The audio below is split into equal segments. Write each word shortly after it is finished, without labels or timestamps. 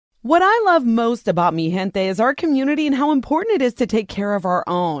What I love most about Mi Gente is our community and how important it is to take care of our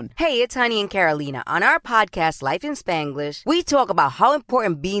own. Hey, it's Honey and Carolina. On our podcast, Life in Spanglish, we talk about how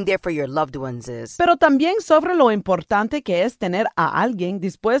important being there for your loved ones is. Pero también sobre lo importante que es tener a alguien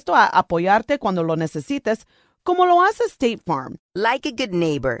dispuesto a apoyarte cuando lo necesites, como lo hace State Farm. Like a good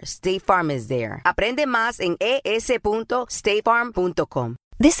neighbor, State Farm is there. Aprende más en es.statefarm.com.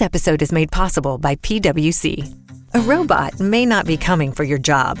 This episode is made possible by PwC. A robot may not be coming for your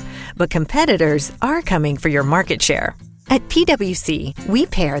job, but competitors are coming for your market share. At PwC, we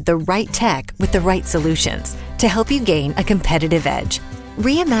pair the right tech with the right solutions to help you gain a competitive edge.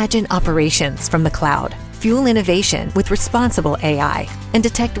 Reimagine operations from the cloud, fuel innovation with responsible AI, and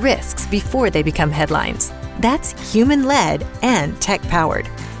detect risks before they become headlines. That's human-led and tech-powered.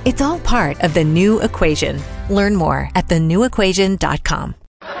 It's all part of The New Equation. Learn more at thenewequation.com.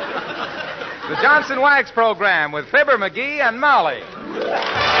 The Johnson Wax Program with Fibber, McGee, and Molly.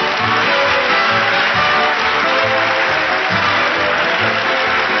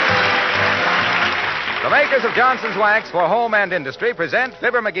 The makers of Johnson's Wax for Home and Industry present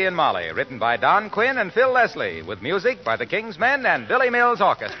Fibber, McGee, and Molly, written by Don Quinn and Phil Leslie, with music by the King's Men and Billy Mills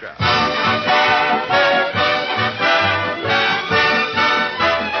Orchestra.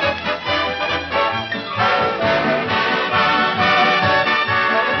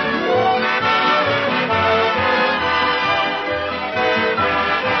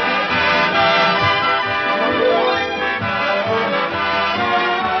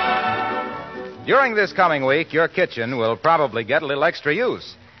 During this coming week, your kitchen will probably get a little extra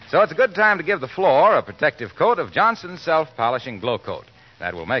use. So it's a good time to give the floor a protective coat of Johnson's Self-Polishing Glow Coat.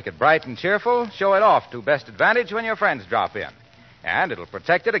 That will make it bright and cheerful, show it off to best advantage when your friends drop in. And it'll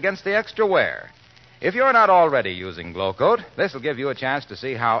protect it against the extra wear. If you're not already using Glow Coat, this will give you a chance to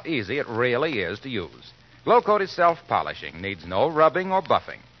see how easy it really is to use. Glow Coat is self-polishing, needs no rubbing or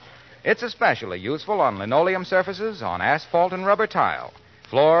buffing. It's especially useful on linoleum surfaces, on asphalt and rubber tile.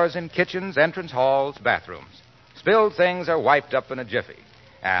 Floors in kitchens, entrance halls, bathrooms. Spilled things are wiped up in a jiffy.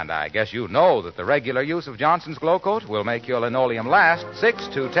 And I guess you know that the regular use of Johnson's Glow Coat will make your linoleum last 6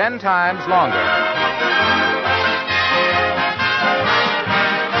 to 10 times longer.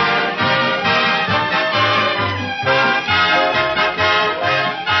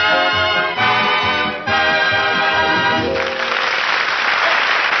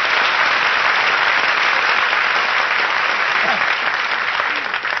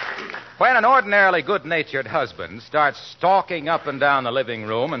 When an ordinarily good-natured husband starts stalking up and down the living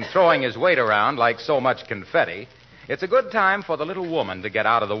room and throwing his weight around like so much confetti, it's a good time for the little woman to get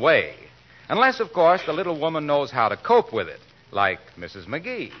out of the way. Unless, of course, the little woman knows how to cope with it, like Mrs.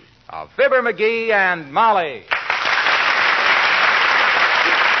 McGee, of Fibber, McGee, and Molly.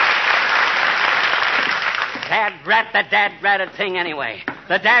 The dad-ratted thing anyway.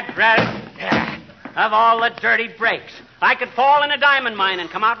 The dad-ratted... Of all the dirty breaks. I could fall in a diamond mine and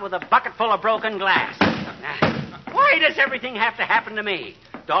come out with a bucket full of broken glass. Why does everything have to happen to me?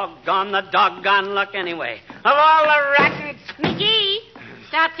 Doggone the doggone luck anyway. Of all the rackets... McGee,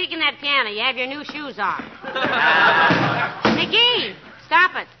 stop kicking that piano. You have your new shoes on. McGee,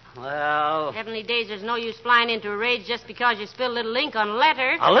 stop it. Well... Heavenly days, there's no use flying into a rage just because you spilled a little ink on a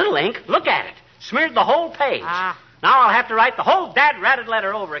letter. A little ink? Look at it. Smeared the whole page. Now I'll have to write the whole dad-ratted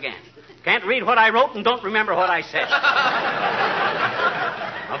letter over again. Can't read what I wrote and don't remember what I said.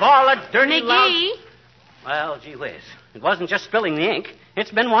 Of all the dirty... McGee! Well, gee whiz. It wasn't just spilling the ink.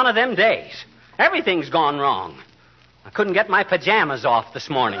 It's been one of them days. Everything's gone wrong. I couldn't get my pajamas off this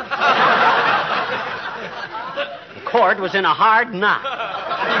morning. The cord was in a hard knot.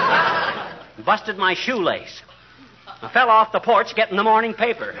 Busted my shoelace. I fell off the porch getting the morning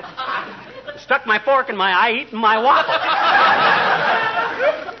paper. Stuck my fork in my eye eating my waffle.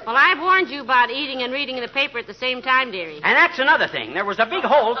 Well, I've warned you about eating and reading the paper at the same time, dearie. And that's another thing. There was a big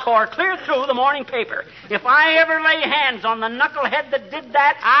hole tore clear through the morning paper. If I ever lay hands on the knucklehead that did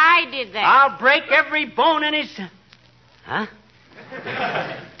that... I did that. I'll break every bone in his... Huh?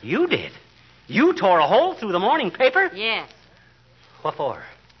 You did? You tore a hole through the morning paper? Yes. What for?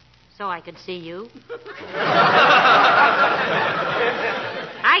 So I could see you.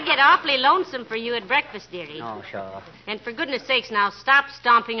 I get awfully lonesome for you at breakfast, dearie. Oh, sure. And for goodness sakes, now stop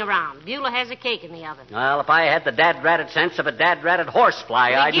stomping around. Beulah has a cake in the oven. Well, if I had the dad-ratted sense of a dad-ratted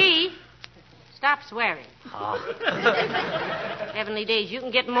horsefly, I'd... McGee, stop swearing. Oh. Heavenly days, you can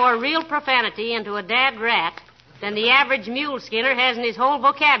get more real profanity into a dad rat than the average mule skinner has in his whole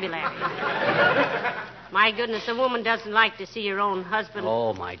vocabulary. My goodness, a woman doesn't like to see her own husband.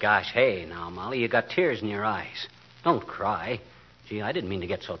 Oh, my gosh. Hey, now, Molly, you got tears in your eyes. Don't cry. Gee, I didn't mean to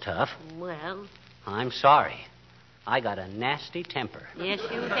get so tough. Well... I'm sorry. I got a nasty temper. Yes,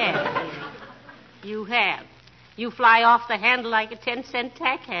 you have, dearie. You have. You fly off the handle like a 10-cent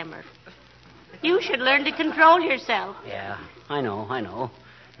tack hammer. You should learn to control yourself. Yeah, I know.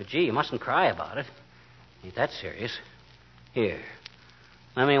 But, gee, you mustn't cry about it. Ain't that serious. Here,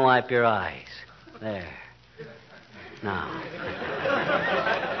 let me wipe your eyes. There. Now.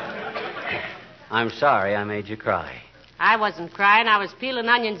 I'm sorry I made you cry. I wasn't crying. I was peeling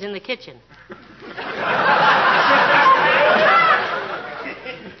onions in the kitchen.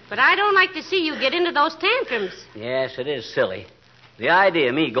 But I don't like to see you get into those tantrums. Yes, it is silly. The idea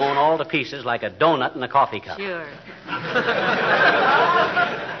of me going all to pieces like a donut in a coffee cup. Sure.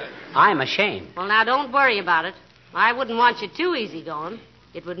 I'm ashamed. Well, now, don't worry about it. I wouldn't want you too easygoing.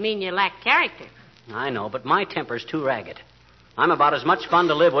 It would mean you lack character. I know, but my temper's too ragged. I'm about as much fun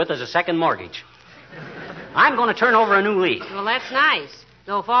to live with as a second mortgage. I'm going to turn over a new leaf. Well, that's nice.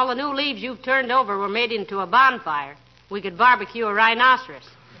 Though if all the new leaves you've turned over were made into a bonfire, we could barbecue a rhinoceros.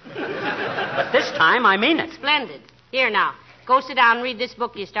 But this time, I mean it. Splendid. Here now, go sit down and read this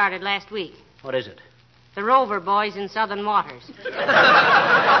book you started last week. What is it? The Rover Boys in Southern Waters.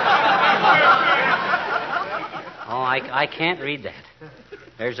 Oh, I can't read that.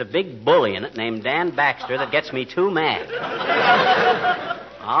 There's a big bully in it named Dan Baxter that gets me too mad.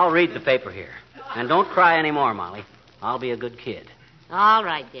 I'll read the paper here. And don't cry anymore, Molly. I'll be a good kid. All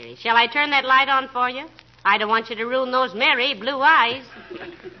right, dearie. Shall I turn that light on for you? I don't want you to ruin those merry blue eyes.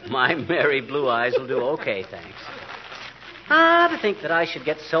 My merry blue eyes will do okay, thanks. To think that I should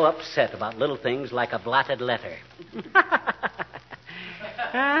get so upset about little things like a blotted letter.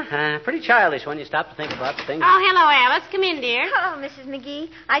 Pretty childish when you stop to think about things. Oh, hello, Alice. Come in, dear. Hello, Mrs. McGee.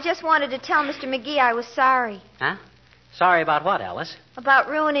 I just wanted to tell Mr. McGee I was sorry. Huh? Sorry about what, Alice? About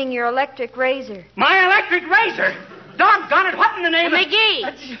ruining your electric razor. My electric razor? Doggone it, what in the name McGee!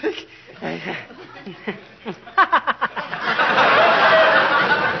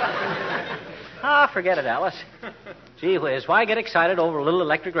 Forget it, Alice. Gee whiz, why get excited over a little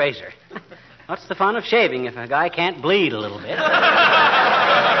electric razor? What's the fun of shaving if a guy can't bleed a little bit? Well,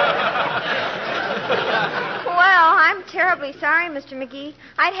 I'm terribly sorry, Mr. McGee.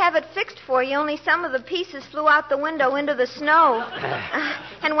 I'd have it fixed for you, only some of the pieces flew out the window into the snow.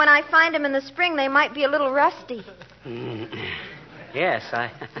 And when I find them in the spring, they might be a little rusty. Yes,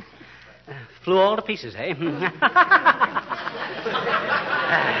 I flew all to pieces, eh?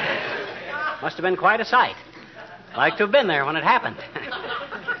 Must have been quite a sight. Like to have been there when it happened.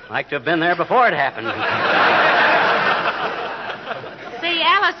 Like to have been there before it happened. Say,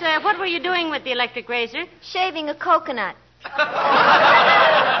 Alice, what were you doing with the electric razor? Shaving a coconut.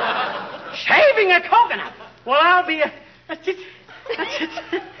 Shaving a coconut? Well, I'll be a...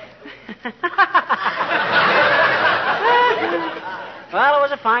 Well, it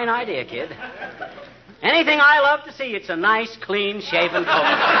was a fine idea, kid. Anything I love to see, it's a nice, clean, shaven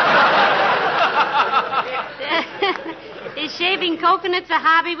coconut. Is shaving coconuts a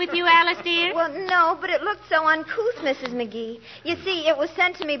hobby with you, Alice, dear? Well, no, but it looked so uncouth, Mrs. McGee. You see, it was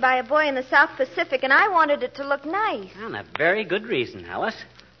sent to me by a boy in the South Pacific, and I wanted it to look nice. And a very good reason, Alice.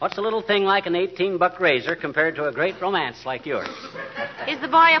 What's a little thing like an $18 razor compared to a great romance like yours? Is the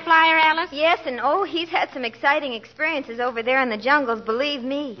boy a flyer, Alice? Yes, and he's had some exciting experiences over there in the jungles, believe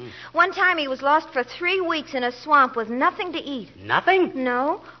me. One time he was lost for 3 weeks in a swamp with nothing to eat. Nothing?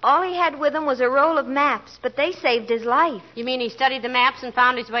 No, all he had with him was a roll of maps, but they saved his life. You mean he studied the maps and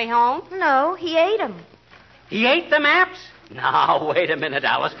found his way home? No, he ate them. He ate the maps? Now, wait a minute,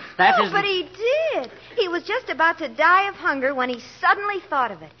 Alice. That isn't... But he did. He was just about to die of hunger when he suddenly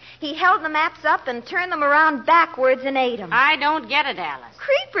thought of it. He held the maps up and turned them around backwards and ate them. I don't get it, Alice.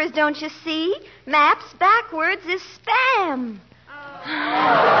 Creepers, don't you see? Maps backwards is spam. Well,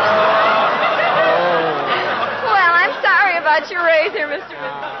 I'm sorry about your razor, Mr.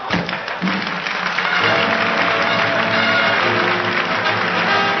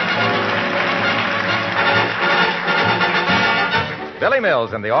 Billy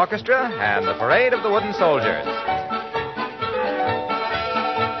Mills and the orchestra and the Parade of the Wooden Soldiers.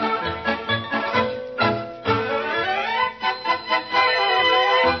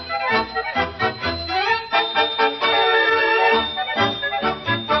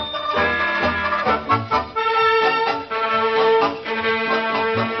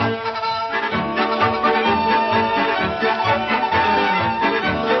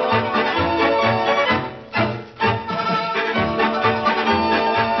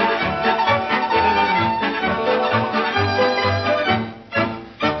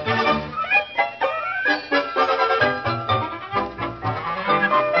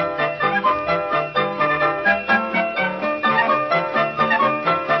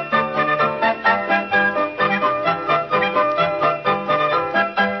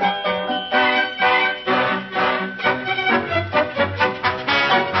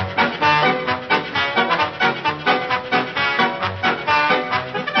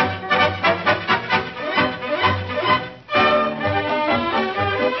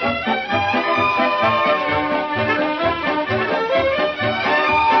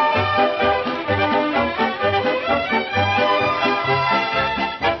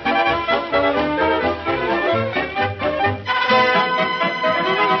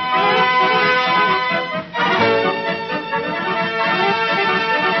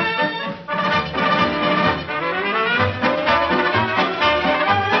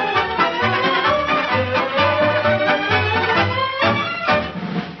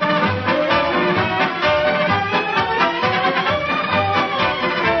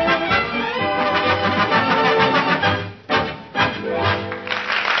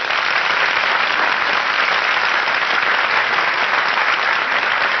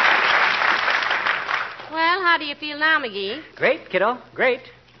 how do you feel now, McGee? Great, kiddo. Great.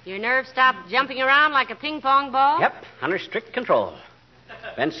 Your nerves stopped jumping around like a ping-pong ball? Yep, under strict control.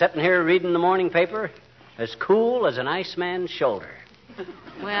 Been sitting here reading the morning paper, as cool as an iceman's shoulder.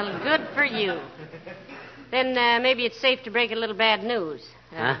 Well, good for you. Then maybe it's safe to break a little bad news.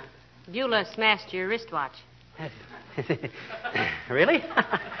 Huh? Beulah smashed your wristwatch. Really?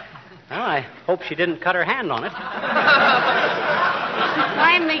 Well, I hope she didn't cut her hand on it.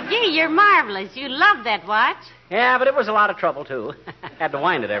 Why, McGee, you're marvelous. You love that watch. Yeah, but it was a lot of trouble, too. Had to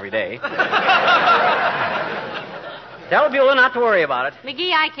wind it every day. Tell Beulah not to worry about it.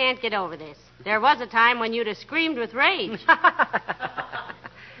 McGee, I can't get over this. There was a time when you'd have screamed with rage.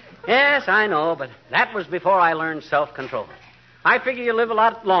 Yes, I know, but that was before I learned self-control. I figure you live a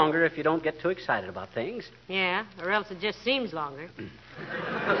lot longer if you don't get too excited about things. Yeah, or else it just seems longer.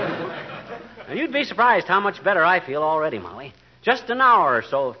 And you'd be surprised how much better I feel already, Molly. Just an hour or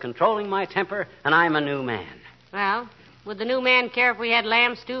so of controlling my temper, and I'm a new man. Well, would the new man care if we had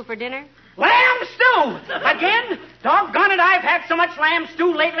lamb stew for dinner? Lamb stew! Again? Doggone it, I've had so much lamb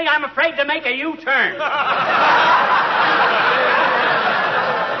stew lately, I'm afraid to make a U-turn.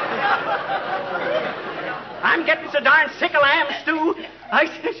 I'm getting so darn sick of lamb stew.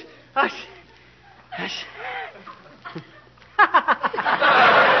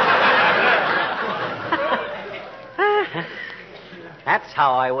 That's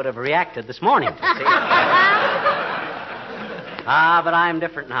how I would have reacted this morning, you see. But I'm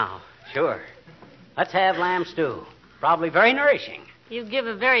different now. Sure. Let's have lamb stew. Probably very nourishing. You give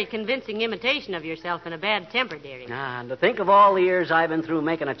a very convincing imitation of yourself in a bad temper, dearie. And to think of all the years I've been through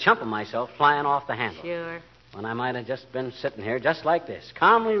making a chump of myself flying off the handle. Sure. When I might have just been sitting here just like this,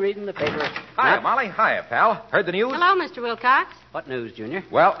 calmly reading the paper. Hiya, Molly. Hiya, pal. Heard the news? Hello, Mr. Wilcox. What news, Junior?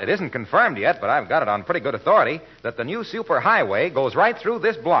 Well, it isn't confirmed yet, but I've got it on pretty good authority that the new superhighway goes right through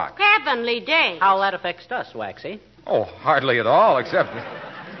this block. Heavenly days. How that affects us, Waxy? Oh, hardly at all, except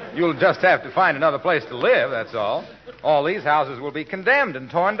you'll just have to find another place to live, that's all. All these houses will be condemned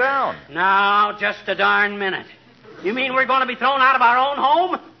and torn down. No, just a darn minute. You mean we're going to be thrown out of our own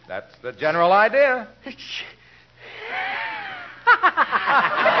home? That's the general idea.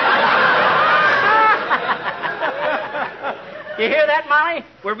 You hear that, Molly?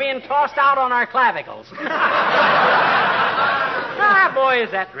 We're being tossed out on our clavicles. Boy,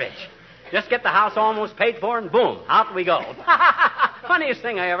 is that rich. Just get the house almost paid for, and boom, out we go. Funniest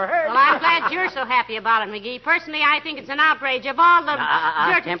thing I ever heard. Well, I'm glad you're so happy about it, McGee. Personally, I think it's an outrage of all the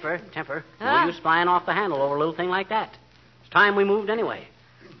dirt. Temper. Huh? No use flying off the handle over a little thing like that. It's time we moved anyway.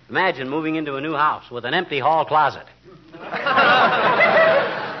 Imagine moving into a new house with an empty hall closet.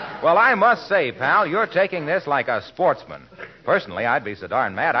 Well, I must say, pal, you're taking this like a sportsman. Personally, I'd be so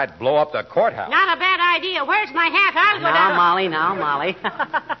darn mad I'd blow up the courthouse. Not a bad idea. Where's my hat? I'll go down. Now, Molly.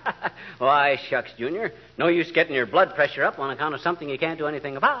 Why, shucks, Junior. No use getting your blood pressure up on account of something you can't do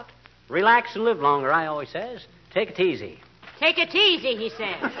anything about. Relax and live longer, I always says. Take it easy. Take it easy, he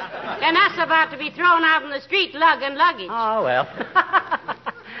says. And us about to be thrown out in the street lugging luggage. Oh, well.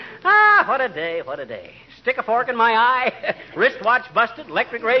 What a day, what a day. Stick a fork in my eye, wristwatch busted,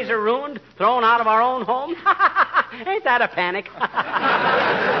 electric razor ruined, thrown out of our own home. Ain't that a panic?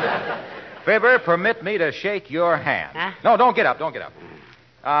 Fibber, permit me to shake your hand. Huh? No, don't get up.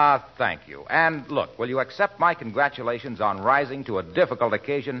 Thank you. And look, will you accept my congratulations on rising to a difficult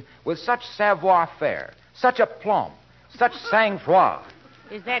occasion with such savoir-faire, such aplomb, such sang-froid?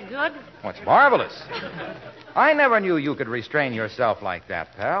 Is that good? Oh, it's marvelous. I never knew you could restrain yourself like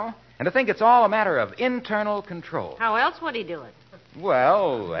that, pal. And to think it's all a matter of internal control. How else would he do it?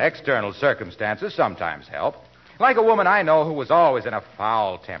 Well, external circumstances sometimes help. Like a woman I know who was always in a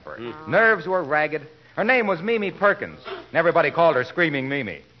foul temper. Nerves were ragged. Her name was Mimi Perkins, and everybody called her Screaming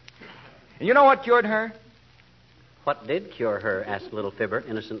Mimi. And you know what cured her? What did cure her? Asked little Fibber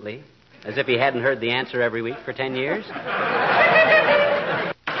innocently, as if he hadn't heard the answer every week for 10 years.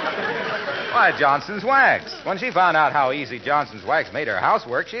 Why, Johnson's wax. When she found out how easy Johnson's wax made her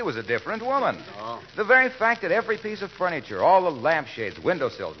housework, she was a different woman. Oh. The very fact that every piece of furniture, all the lampshades,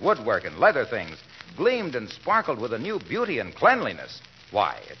 windowsills, woodwork, and leather things gleamed and sparkled with a new beauty and cleanliness.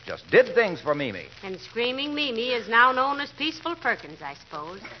 Why, it just did things for Mimi. And Screaming Mimi is now known as Peaceful Perkins, I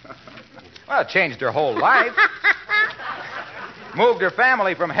suppose. Well, it changed her whole life. Moved her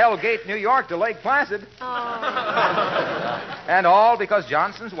family from Hell Gate, New York to Lake Placid. Oh. And all because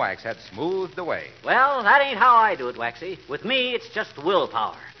Johnson's wax had smoothed the way. Well, that ain't how I do it, Waxy. With me, it's just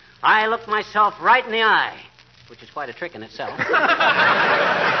willpower. I look myself right in the eye, which is quite a trick in itself. And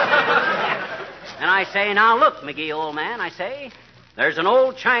I say, now look, McGee, old man, I say, there's an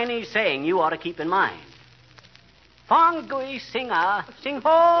old Chinese saying you ought to keep in mind. Fong gui singa, sing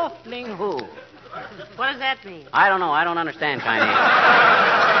ho, ling hu. What does that mean? I don't know. I don't understand Chinese.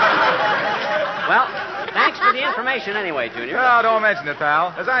 Well, thanks for the information anyway, Junior. No, don't mention it,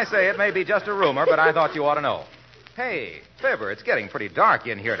 pal. As I say, it may be just a rumor, but I thought you ought to know. Hey, Fibber, it's getting pretty dark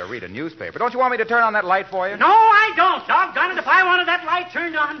in here to read a newspaper. Don't you want me to turn on that light for you? No, I don't. Doggone it, if I wanted that light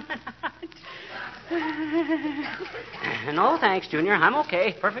turned on. No, thanks, Junior. I'm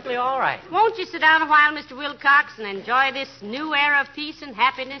okay. Perfectly all right. Won't you sit down a while, Mr. Wilcox, and enjoy this new era of peace and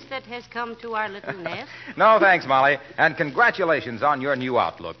happiness that has come to our little nest? No, thanks, Molly. And congratulations on your new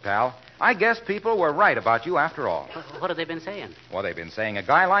outlook, pal. I guess people were right about you after all. What have they been saying? Well, they've been saying a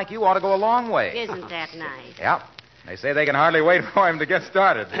guy like you ought to go a long way. Isn't that nice? Yep. They say they can hardly wait for him to get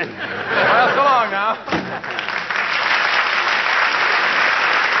started. Well, so long now.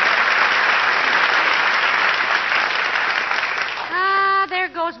 There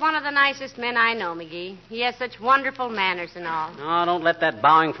goes one of the nicest men I know, McGee. He has such wonderful manners and all. No, don't let that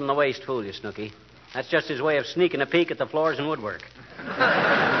bowing from the waist fool you, Snooky. That's just his way of sneaking a peek at the floors and woodwork.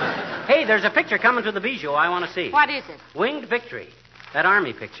 Hey, there's a picture coming to the Bijou I want to see. What is it? Winged Victory. That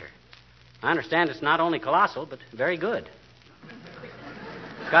Army picture. I understand it's not only colossal, but very good.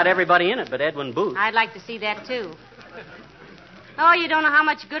 It's got everybody in it but Edwin Booth. I'd like to see that, too. Oh, you don't know how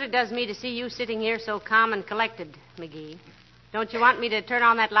much good it does me to see you sitting here so calm and collected, McGee. Don't you want me to turn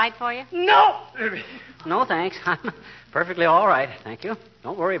on that light for you? No! No, thanks. I'm perfectly all right. Thank you.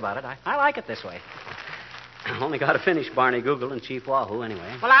 Don't worry about it. I like it this way. I've only got to finish Barney Google and Chief Wahoo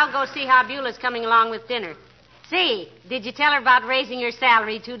anyway. Well, I'll go see how Beulah's coming along with dinner. Say, did you tell her about raising your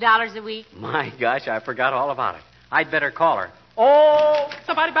salary $2 a week? My gosh, I forgot all about it. I'd better call her. Oh,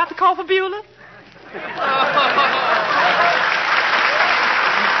 Somebody about to call for Beulah?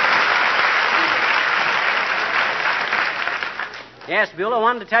 Yes, Beulah,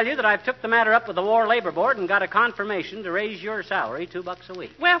 wanted to tell you that I've took the matter up with the War Labor Board and got a confirmation to raise your salary $2 a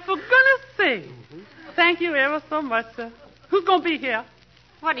week. Well, for goodness sake. Thank you ever so much, sir. Who's going to be here?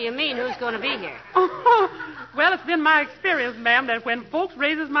 What do you mean, who's going to be here? Well, it's been my experience, ma'am, that when folks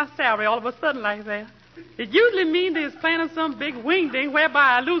raises my salary all of a sudden like that, it usually means they's planning some big wing-ding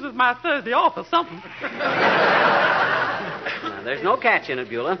whereby I loses my Thursday off or something. Now, there's no catch in it,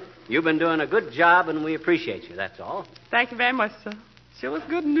 Beulah. You've been doing a good job, and we appreciate you, that's all. Thank you very much, sir. Sure was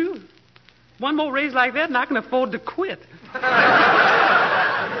good news. One more raise like that, and I can afford to quit.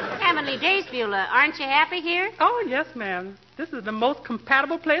 Heavenly days, Beulah. Aren't you happy here? Oh, yes, ma'am. This is the most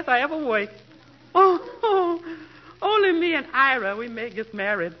compatible place I ever worked. Oh, only me and Ira, we may get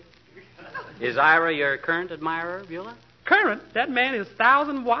married. Is Ira your current admirer, Beulah? Current? That man is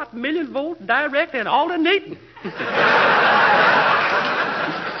 1,000-watt, million-volt, direct, and alternating.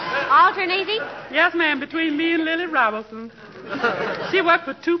 Alternating? Yes, ma'am, between me and Lily Robertson. She worked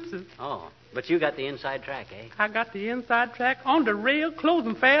for Toopses. Oh, but you got the inside track, eh? I got the inside track on the rail,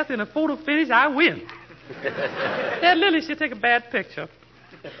 closing fast, in a photo finish, I win. That Lily, she'll take a bad picture.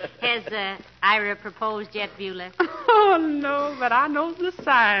 Has Ira proposed yet, Beulah? Oh, no, but I knows the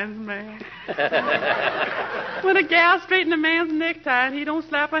signs, man. When a gal straighten a man's necktie and he don't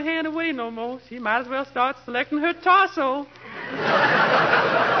slap her hand away no more, she might as well start selecting her torso.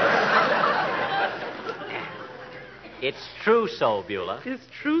 It's true so, Beulah. It's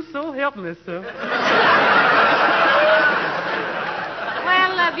true, so help me, sir.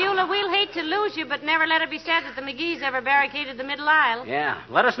 Well, Beulah, we'll hate to lose you, but never let it be said that the McGees ever barricaded the middle aisle. Yeah,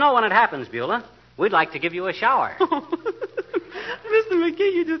 let us know when it happens, Beulah. We'd like to give you a shower. Mr.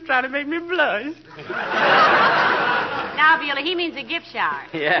 McGee, you just trying to make me blush. Now, Beulah, he means a gift shower.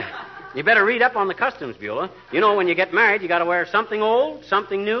 Yeah. You better read up on the customs, Beulah. You know, when you get married, you got to wear something old,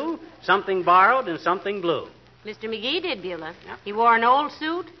 something new, something borrowed, and something blue. Mr. McGee did, Beulah. Yeah. He wore an old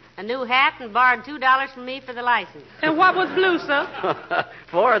suit, a new hat, and borrowed $2 from me for the license. And what was blue, sir?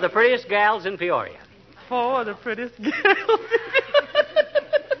 4 of the prettiest gals in Peoria. 4 of the prettiest girls.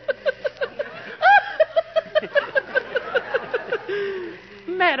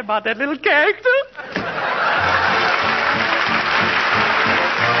 Mad about that little character.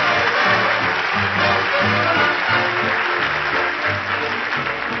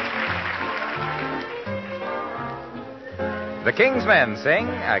 The King's Men sing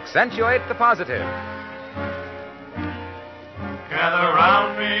Accentuate the Positive. Gather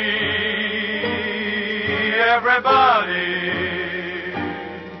round me, everybody.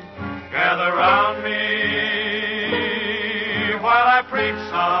 Gather round me while I preach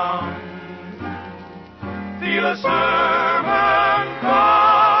some. Feel a sermon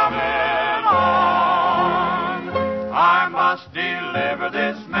coming on. I must deliver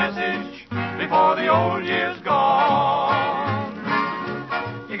this message before the old year's gone.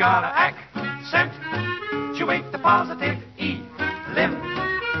 You gotta accentuate the positive.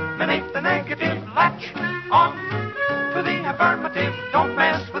 Eliminate the negative. Latch on to the affirmative. Don't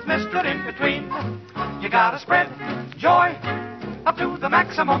mess with Mr. In Between. You gotta spread joy up to the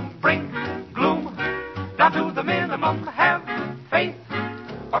maximum. Bring gloom down to the minimum. Have faith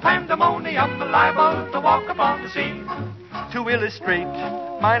or pandemonium, liable to walk upon the scene. To illustrate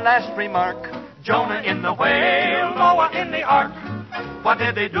my last remark, Jonah in the whale, Noah in the ark. What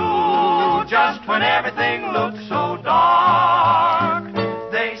did they do just when everything looked so dark?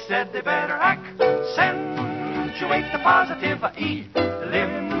 They said they better accentuate the positive,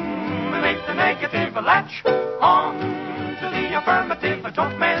 eliminate the negative, latch on to the affirmative.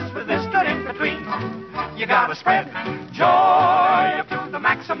 Don't mess with this stuff in between. You gotta spread joy up to the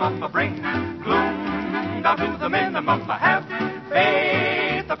maximum, bring gloom down to the minimum. Have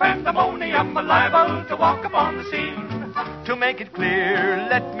faith, the pandemonium, liable to walk upon the scene. To make it clear,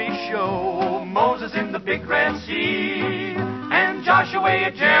 let me show Moses in the big Red Sea and Joshua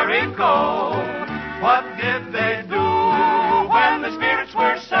at Jericho. What did they do when the spirits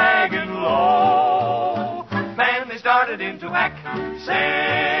were sagging low? Man, they started into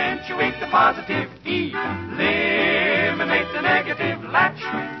accentuate the positive, eliminate the negative, latch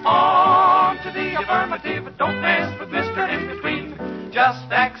on to the affirmative. Don't mess with Mr. In Between.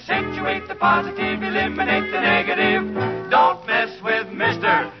 Just accentuate the positive, eliminate the negative. Don't mess with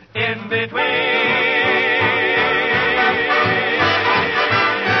Mr. In Between.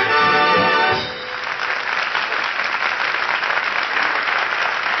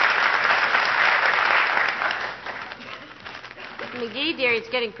 McGee, dear, it's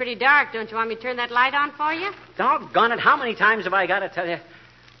getting pretty dark. Don't you want me to turn that light on for you? Doggone it, how many times have I got to tell you?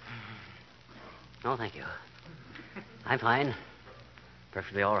 No, thank you. I'm fine.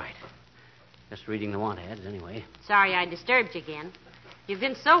 Perfectly all right. Just reading the want ads, anyway. Sorry I disturbed you again. You've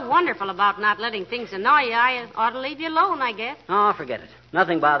been so wonderful about not letting things annoy you, I ought to leave you alone, I guess. Oh, forget it.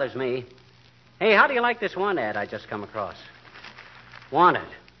 Nothing bothers me. Hey, how do you like this want ad I just come across? Wanted.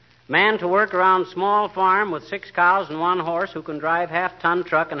 Man to work around small farm with 6 cows and 1 horse who can drive half-ton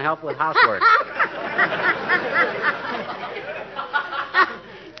truck and help with housework.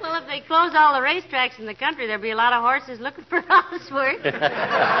 Well, if they close all the racetracks in the country, there'll be a lot of horses looking for housework.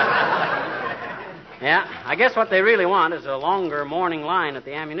 Yeah, I guess what they really want is a longer morning line at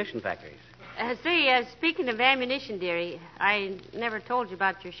the ammunition factories. Speaking of ammunition, dearie, I never told you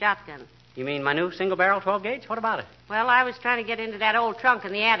about your shotgun. You mean my new single-barrel 12-gauge? What about it? Well, I was trying to get into that old trunk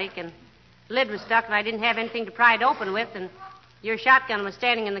in the attic, and the lid was stuck, and I didn't have anything to pry it open with, and your shotgun was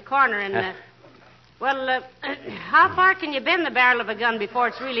standing in the corner, and, how far can you bend the barrel of a gun before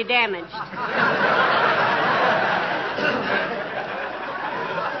it's really damaged?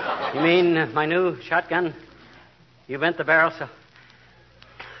 You mean my new shotgun? You bent the barrel, so...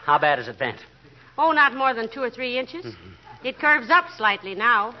 How bad is it bent? Oh, not more than 2 or 3 inches. Mm-hmm. It curves up slightly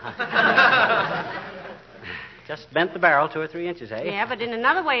now. Just bent the barrel 2 or 3 inches, eh? Yeah, but in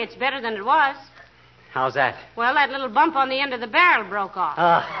another way, it's better than it was. How's that? Well, that little bump on the end of the barrel broke off.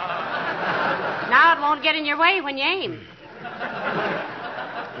 Now it won't get in your way when you aim.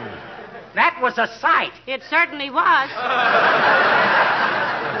 That was a sight. It certainly was.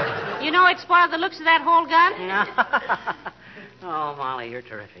 You know, it spoiled the looks of that whole gun. Oh, Molly, you're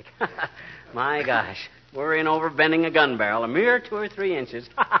terrific. My gosh. Worrying over bending a gun barrel a mere 2 or 3 inches.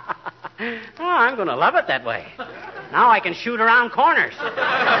 Oh, I'm going to love it that way. Now I can shoot around corners.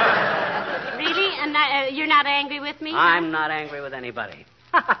 Really? And you're not angry with me? I'm not angry with anybody.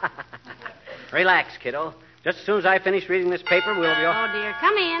 Relax, kiddo. Just as soon as I finish reading this paper, we'll be off. Oh, dear.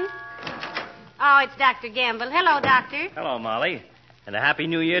 Come in. Oh, it's Dr. Gamble. Hello, Doctor. Hello, Molly. And a happy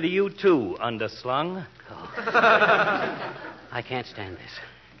new year to you, too, underslung. Oh. I can't stand this.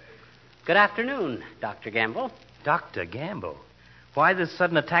 Good afternoon, Dr. Gamble. Dr. Gamble? Why this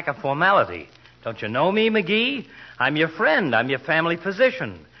sudden attack of formality? Don't you know me, McGee? I'm your friend. I'm your family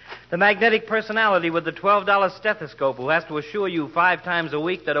physician. The magnetic personality with the $12 stethoscope who has to assure you 5 times a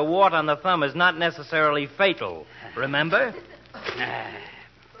week that a wart on the thumb is not necessarily fatal. Remember?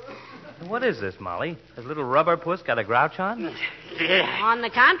 What is this, Molly? Has little rubber puss got a grouch on? On the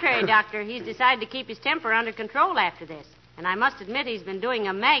contrary, Doctor, he's decided to keep his temper under control after this. And I must admit he's been doing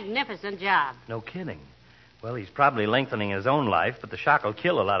a magnificent job. No kidding. Well, he's probably lengthening his own life, but the shock will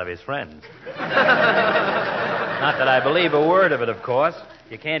kill a lot of his friends. Not that I believe a word of it, of course.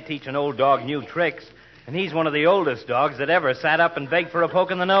 You can't teach an old dog new tricks. And he's one of the oldest dogs that ever sat up and begged for a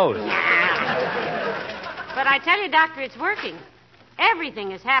poke in the nose. But I tell you, Doctor, it's working. Everything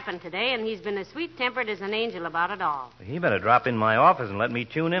has happened today, and he's been as sweet-tempered as an angel about it all. He better drop in my office and let me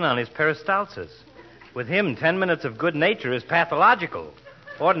tune in on his peristalsis. With him, 10 minutes of good nature is pathological.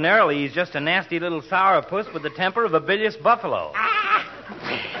 Ordinarily, he's just a nasty little sourpuss with the temper of a bilious buffalo.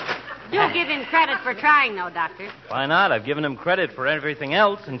 Do give him credit for trying, though, Doctor. Why not? I've given him credit for everything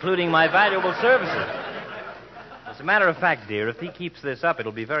else, including my valuable services. As a matter of fact, dear, if he keeps this up,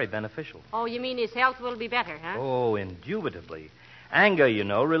 it'll be very beneficial. Oh, you mean his health will be better, huh? Oh, indubitably. Anger, you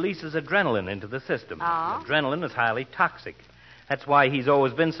know, releases adrenaline into the system. Oh? Adrenaline is highly toxic. That's why he's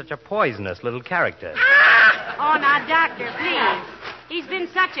always been such a poisonous little character. Oh, now, Doctor, please. He's been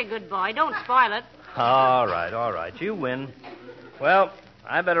such a good boy. Don't spoil it. All right. You win. Well,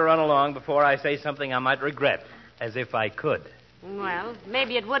 I better run along before I say something I might regret, as if I could. Well,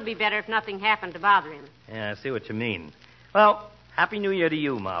 maybe it would be better if nothing happened to bother him. Yeah, I see what you mean. Well, Happy New Year to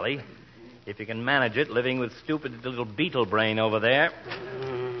you, Molly. If you can manage it, living with stupid little beetle brain over there.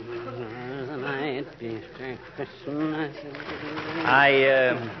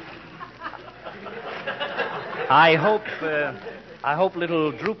 I hope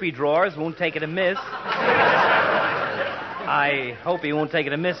little droopy drawers won't take it amiss. I hope he won't take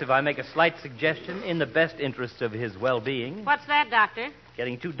it amiss if I make a slight suggestion in the best interests of his well-being. What's that, Doctor?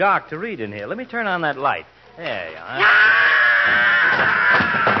 Getting too dark to read in here. Let me turn on that light. There you are.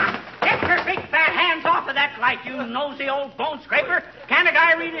 Get your big fat hands off of that light, you nosy old bone scraper. Can't a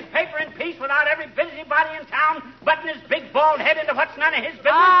guy read his paper in peace without every busybody in town butting his big bald head into what's none of his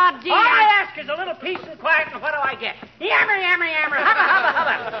business? Oh, dear. All I ask is a little peace and quiet, and what do I get? Yammer,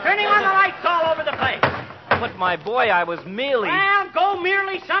 hubba. Turning on the lights all over the place. But, my boy, I was merely... Well, go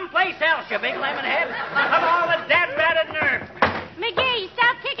merely someplace else, you big lemon head. Of all the dad-ratted nerve. McGee,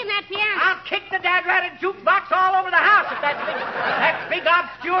 stop kicking that piano. I'll kick the dad-ratted jukebox all over the house if that big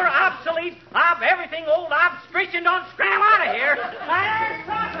obscure, obsolete, everything old obstetrician don't scram out of here.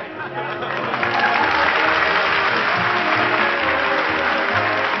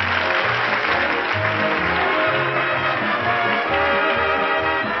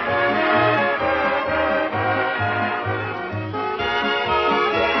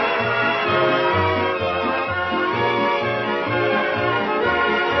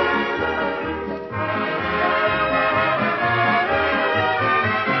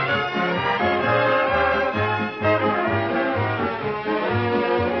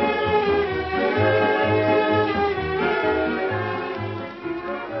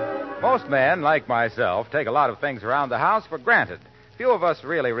 Most men, like myself, take a lot of things around the house for granted. Few of us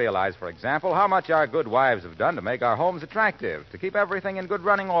really realize, for example, how much our good wives have done to make our homes attractive, to keep everything in good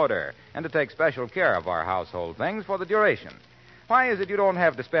running order, and to take special care of our household things for the duration. Why is it you don't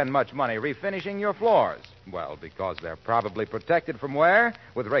have to spend much money refinishing your floors? Well, because they're probably protected from wear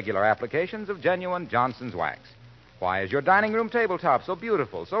with regular applications of genuine Johnson's wax. Why is your dining room tabletop so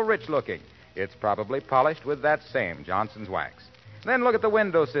beautiful, so rich-looking? It's probably polished with that same Johnson's wax. Then look at the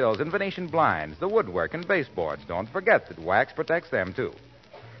windowsills and Venetian blinds, the woodwork and baseboards. Don't forget that wax protects them, too.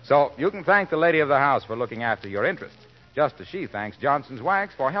 So you can thank the lady of the house for looking after your interests, just as she thanks Johnson's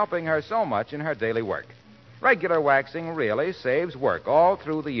Wax for helping her so much in her daily work. Regular waxing really saves work all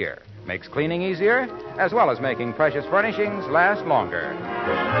through the year, makes cleaning easier, as well as making precious furnishings last longer.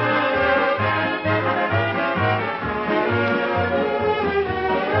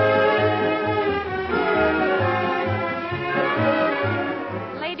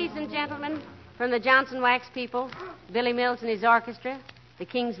 From the Johnson Wax people, Billy Mills and his orchestra, the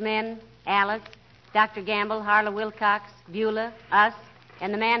King's Men, Alice, Dr. Gamble, Harlow Wilcox, Beulah, us,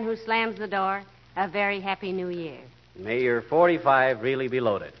 and the man who slams the door, a very happy new year. May your 45 really be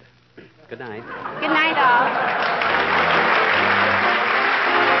loaded. Good night. Good night, all.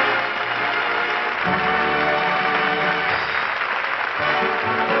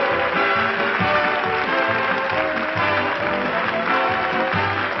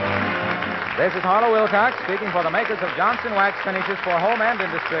 This is Harlow Wilcox speaking for the makers of Johnson Wax Finishes for Home and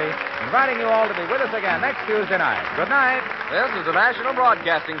Industry, inviting you all to be with us again next Tuesday night. Good night. This is the National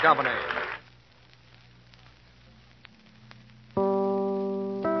Broadcasting Company.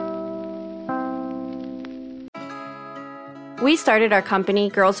 We started our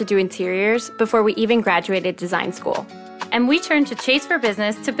company, Girls Who Do Interiors, before we even graduated design school. And we turned to Chase for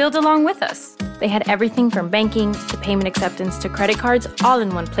Business to build along with us. They had everything from banking to payment acceptance to credit cards all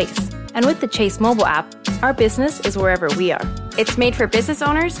in one place. And with the Chase mobile app, our business is wherever we are. It's made for business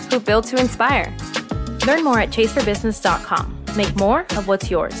owners who build to inspire. Learn more at chaseforbusiness.com. Make more of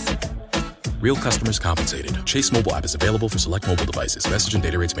what's yours. Real customers compensated. Chase mobile app is available for select mobile devices. Message and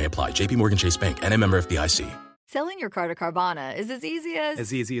data rates may apply. JP Morgan Chase Bank, and a member FDIC. Selling your car to Carvana is as easy as...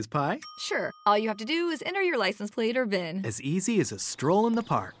 As easy as pie? Sure. All you have to do is enter your license plate or VIN. As easy as a stroll in the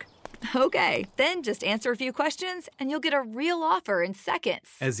park. Okay, then just answer a few questions and you'll get a real offer in seconds.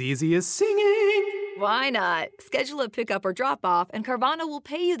 As easy as singing. Why not? Schedule a pickup or drop off and Carvana will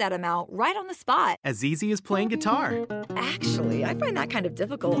pay you that amount right on the spot. As easy as playing guitar. Actually, I find that kind of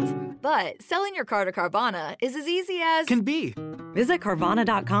difficult. But selling your car to Carvana is as easy as... Can be. Visit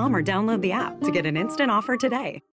Carvana.com or download the app to get an instant offer today.